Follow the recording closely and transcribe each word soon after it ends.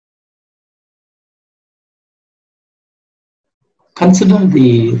Consider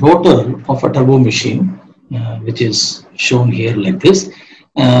the rotor of a turbo machine, which is shown here like this.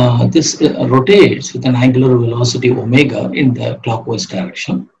 This rotates with an angular velocity omega in the clockwise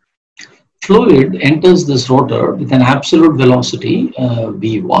direction. Fluid enters this rotor with an absolute velocity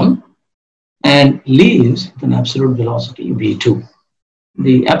v1 and leaves with an absolute velocity v2.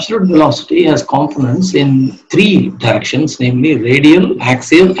 The absolute velocity has components in three directions, namely radial,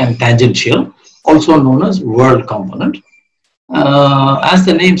 axial, and tangential, also known as whirl component. As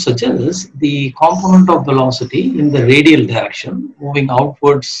the name suggests, the component of velocity in the radial direction, moving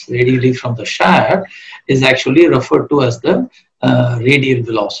outwards radially from the shaft, is actually referred to as the radial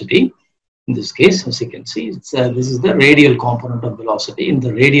velocity. In this case, as you can see, this is the radial component of velocity in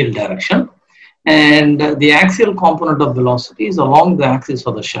the radial direction. And the axial component of velocity is along the axis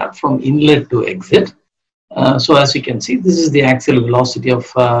of the shaft from inlet to exit. So as you can see, this is the axial velocity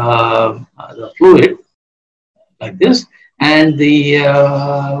of the fluid, like this. And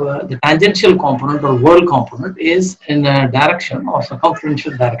the tangential component or whirl component is in a direction or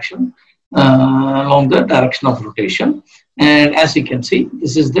circumferential direction along the direction of rotation. And as you can see,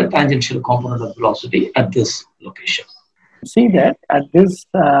 this is the tangential component of velocity at this location. See that at this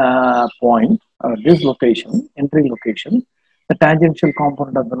point, this location, entry location, the tangential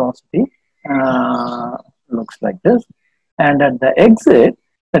component of velocity looks like this. And at the exit,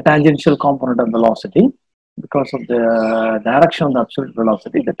 the tangential component of velocity, because of the direction of the absolute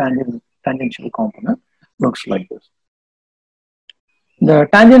velocity, the tangential component looks like this. The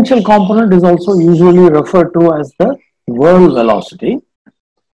tangential component is also usually referred to as the whirl velocity.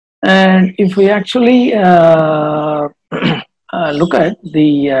 And if we actually look at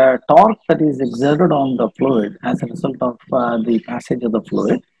the torque that is exerted on the fluid as a result of the passage of the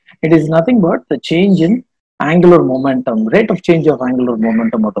fluid, it is nothing but the change in angular momentum, rate of change of angular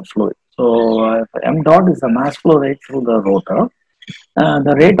momentum of the fluid. So m dot is the mass flow rate through the rotor.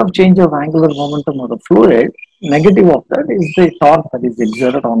 The rate of change of angular momentum of the fluid, negative of that is the torque that is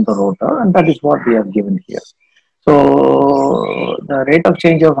exerted on the rotor, and that is what we have given here. So the rate of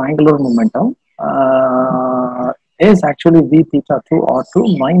change of angular momentum is actually v theta 2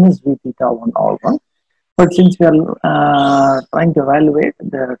 r2 minus v theta 1 r1. But since we are trying to evaluate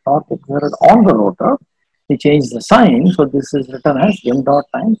the torque exerted on the rotor, we change the sign. So this is written as m dot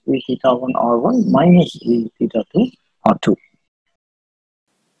times v theta 1 r1 minus v theta 2 r2.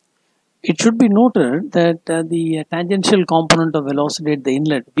 It should be noted that the tangential component of velocity at the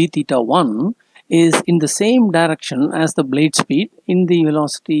inlet v theta 1 is in the same direction as the blade speed in the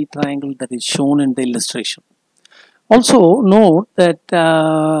velocity triangle that is shown in the illustration. Also note that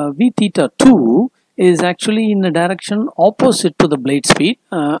v theta 2 is actually in a direction opposite to the blade speed.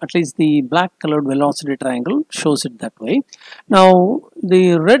 At least the black colored velocity triangle shows it that way. Now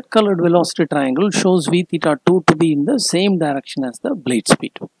the red colored velocity triangle shows v theta 2 to be in the same direction as the blade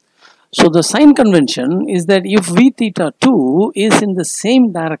speed. So the sign convention is that if v theta 2 is in the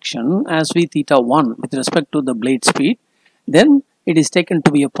same direction as v theta 1 with respect to the blade speed, then it is taken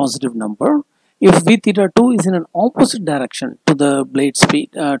to be a positive number. If v theta 2 is in an opposite direction to the blade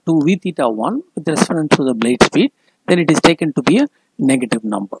speed, to v theta 1 with reference to the blade speed, then it is taken to be a negative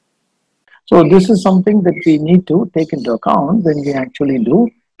number. So this is something that we need to take into account when we actually do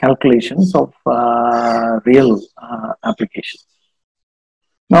calculations of real applications.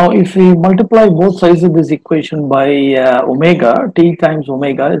 Now, if we multiply both sides of this equation by omega, T times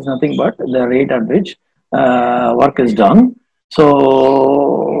omega is nothing but the rate at which work is done.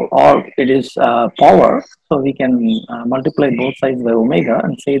 So, or it is power. So we can multiply both sides by omega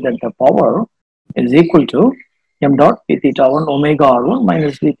and say that the power is equal to m dot v theta 1 omega r1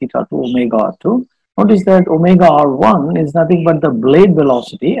 minus v theta 2 omega r2. Notice that omega r1 is nothing but the blade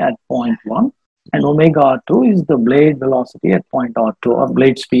velocity at point 1. And omega r2 is the blade velocity at point r2 or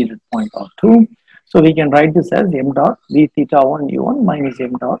blade speed at point r2. So we can write this as m dot v theta 1 u1 minus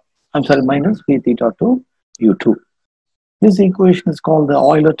minus v theta 2 u2. This equation is called the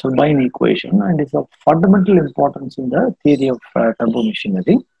Euler turbine equation and is of fundamental importance in the theory of turbo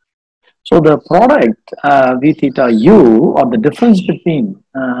machinery. So the product v theta u, or the difference between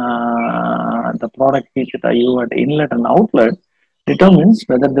the product v theta u at inlet and outlet, determines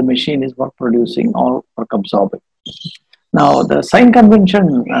whether the machine is work producing or work absorbing. Now the sign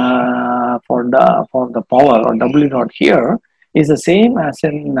convention for the power or W dot here is the same as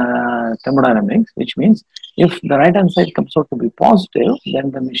in thermodynamics, which means if the right hand side comes out to be positive, then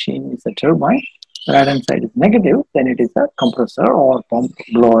the machine is a turbine. The right hand side is negative, then it is a compressor or pump,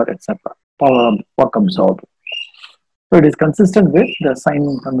 blower, etc. Power work absorber. So it is consistent with the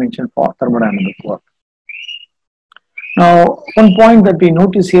sign convention for thermodynamic work. Now, one point that we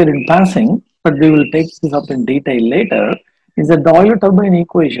notice here in passing, but we will take this up in detail later, is that the Euler turbine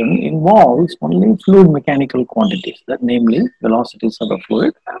equation involves only fluid mechanical quantities, that namely velocities of the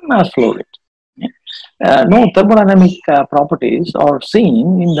fluid and mass flow rate. No thermodynamic properties are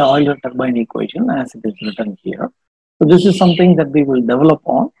seen in the Euler turbine equation as it is written here. So this is something that we will develop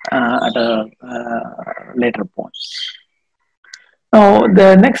on at a later point. Now,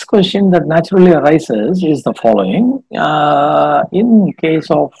 the next question that naturally arises is the following. In case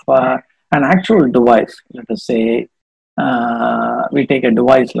of an actual device, let us say we take a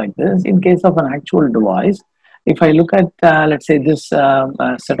device like this. In case of an actual device, if I look at, let's say, this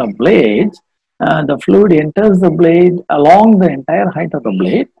set of blades, the fluid enters the blade along the entire height of the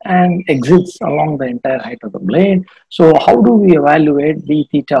blade and exits along the entire height of the blade. So how do we evaluate V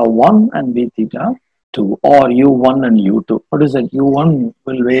theta 1 and V theta 2, or U1 and U2? What is that? U1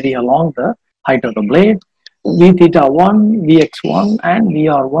 will vary along the height of the blade. V theta 1, Vx1 and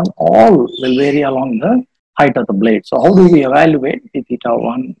Vr1 all will vary along the height of the blade. So how do we evaluate V theta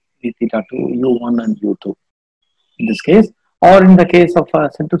 1, V theta 2, U1 and U2 in this case? Or in the case of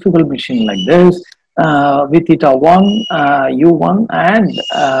a centrifugal machine like this, V theta 1, U1 and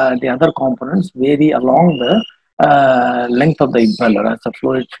the other components vary along the length of the impeller. As the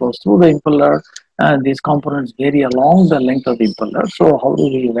fluid flows through the impeller, these components vary along the length of the impeller. So how do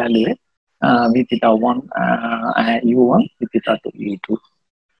we evaluate V theta 1, U1, V theta 2, U2?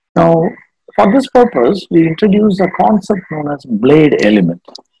 Now, for this purpose, we introduce a concept known as blade element.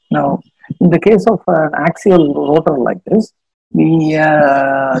 Now, in the case of an axial rotor like this, we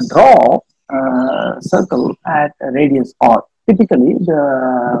draw a circle at a radius r, typically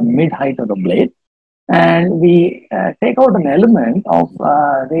the mid height of the blade, and we take out an element of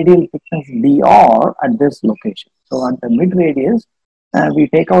radial thickness dr at this location. So at the mid radius, we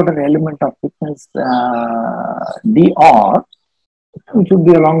take out an element of thickness dr, which would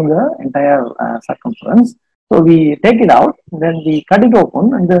be along the entire circumference. So we take it out, then we cut it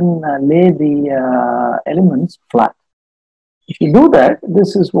open and then lay the elements flat. If you do that,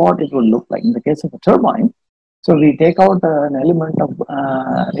 this is what it will look like in the case of a turbine. So we take out an element of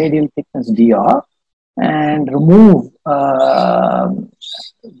radial thickness dr and remove the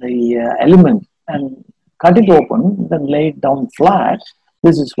element and cut it open, then lay it down flat.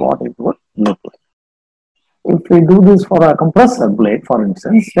 This is what it would look like. If we do this for a compressor blade, for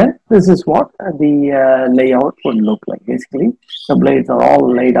instance, then this is what the layout would look like. Basically, the blades are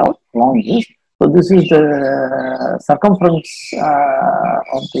all laid out along this. So this is the circumference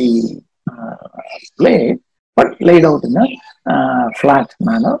of the blade, but laid out in a flat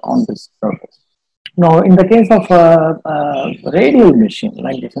manner on this surface. Now, in the case of a radial machine,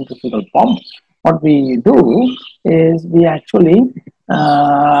 like the centrifugal pump, what we do is we actually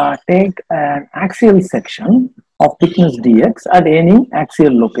take an axial section of thickness dx at any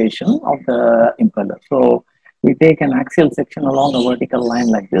axial location of the impeller. So we take an axial section along a vertical line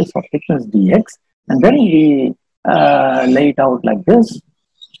like this of thickness dx, and then we lay it out like this,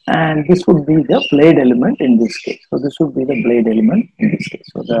 and this would be the blade element in this case. So this would be the blade element in this case.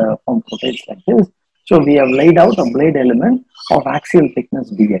 So the pump rotates like this. So we have laid out a blade element of axial thickness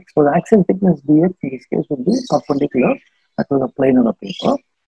dx. So the axial thickness dx in this case would be perpendicular to the plane of the paper.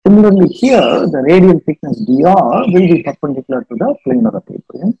 Similarly here, the radial thickness dr will be perpendicular to the plane of the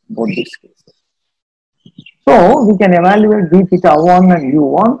paper in both these cases. So we can evaluate V theta 1 and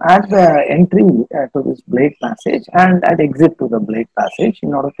U1 at the entry to this blade passage and at exit to the blade passage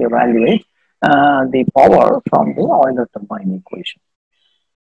in order to evaluate the power from the Euler turbine equation.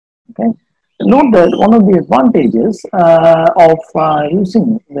 Okay. Note that one of the advantages of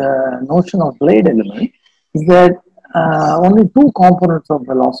using the notion of blade element is that only two components of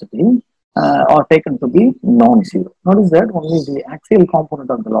velocity are taken to be non-zero. Notice that only the axial component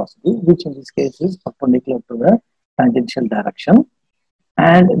of velocity, which in this case is perpendicular to the tangential direction,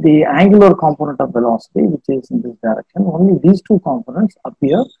 and the angular component of velocity, which is in this direction, only these two components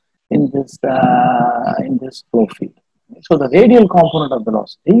appear in this flow field. So the radial component of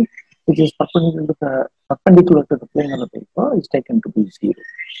velocity, which is perpendicular to the plane of the paper, is taken to be zero.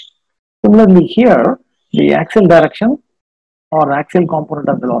 Similarly here, the axial direction or axial component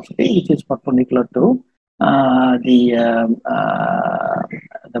of velocity, which is perpendicular to the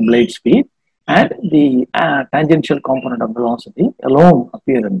blade speed, and the tangential component of velocity alone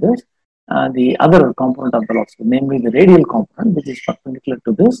appear in this. The other component of velocity, namely the radial component, which is perpendicular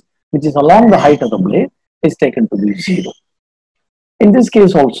to this, which is along the height of the blade, is taken to be zero. In this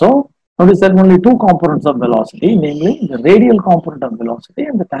case also, notice that only two components of velocity, namely the radial component of velocity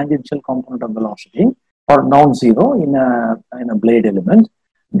and the tangential component of velocity, are non-zero in a blade element.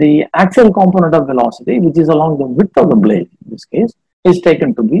 The axial component of velocity, which is along the width of the blade in this case, is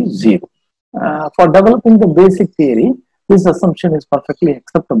taken to be zero. For developing the basic theory, this assumption is perfectly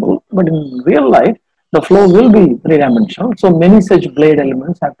acceptable. But in real life, the flow will be three-dimensional. So many such blade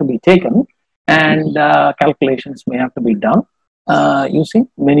elements have to be taken, and calculations may have to be done using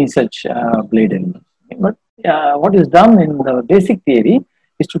many such blade elements. But what is done in the basic theory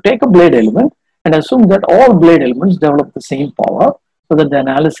is to take a blade element and assume that all blade elements develop the same power, so that the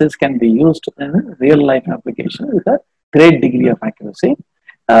analysis can be used in real life application with a great degree of accuracy.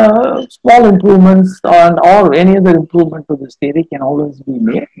 Small improvements or any other improvement to this theory can always be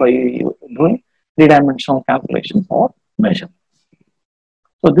made by doing three-dimensional calculations or measurements.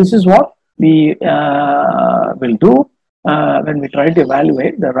 So this is what we will do when we try to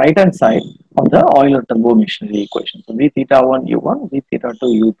evaluate the right-hand side of the Euler turbomachinery equation. So V theta 1 U1, V theta 2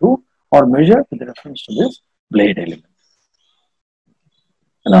 U2 are measured with reference to this blade element.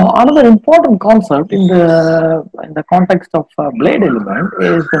 Now, another important concept in the context of blade element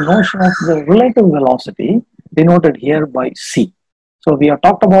is the notion of the relative velocity, denoted here by C. So we have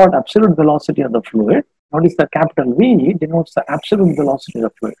talked about absolute velocity of the fluid. Notice the capital V denotes the absolute velocity of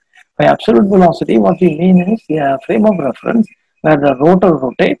the fluid. By absolute velocity, what we mean is a frame of reference where the rotor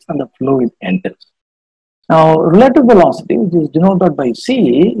rotates and the fluid enters. Now, relative velocity, which is denoted by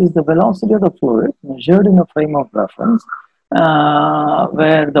C, is the velocity of the fluid measured in a frame of reference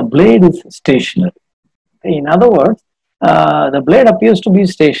where the blade is stationary. In other words, the blade appears to be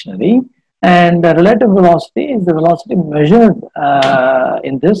stationary, and the relative velocity is the velocity measured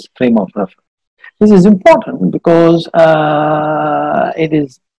in this frame of reference. This is important because it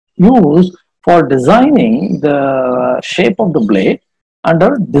is used for designing the shape of the blade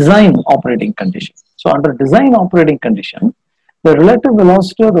under design operating conditions. So under design operating condition, the relative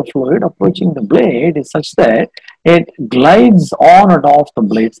velocity of the fluid approaching the blade is such that it glides on and off the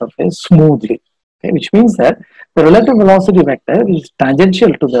blade surface smoothly, okay, which means that the relative velocity vector is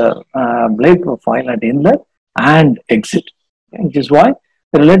tangential to the blade profile at inlet and exit, okay, which is why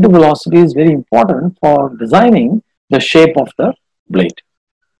the relative velocity is very important for designing the shape of the blade.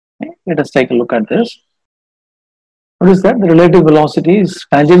 Okay, let us take a look at this. Notice that the relative velocity is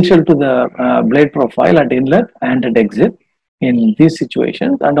tangential to the blade profile at inlet and at exit in these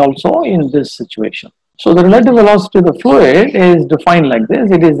situations, and also in this situation. So the relative velocity of the fluid is defined like this.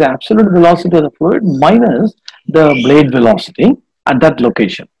 It is the absolute velocity of the fluid minus the blade velocity at that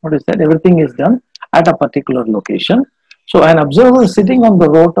location. Notice that everything is done at a particular location. So an observer sitting on the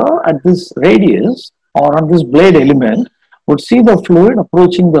rotor at this radius or on this blade element would see the fluid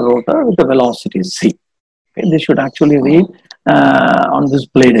approaching the rotor with the velocity c. Okay, this should actually read on this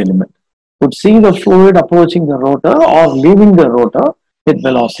blade element. Would see the fluid approaching the rotor or leaving the rotor with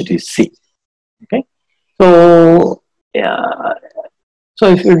velocity c. Okay, so so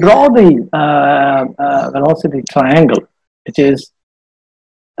if you draw the velocity triangle, which is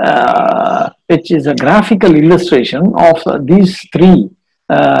a graphical illustration of these three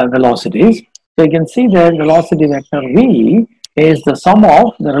velocities, so you can see that velocity vector v is the sum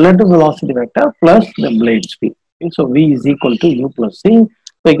of the relative velocity vector plus the blade speed. Okay, so v is equal to u plus c.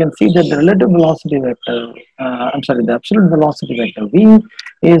 So you can see that the relative velocity vector, the absolute velocity vector v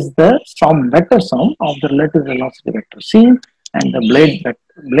is the vector sum of the relative velocity vector c and the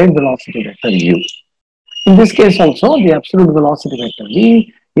blade velocity vector u. In this case also, the absolute velocity vector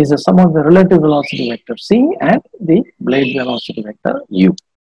v is the sum of the relative velocity vector c and the blade velocity vector u.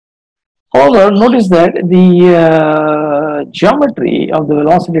 However, notice that the geometry of the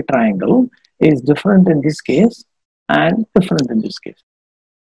velocity triangle is different in this case and different in this case.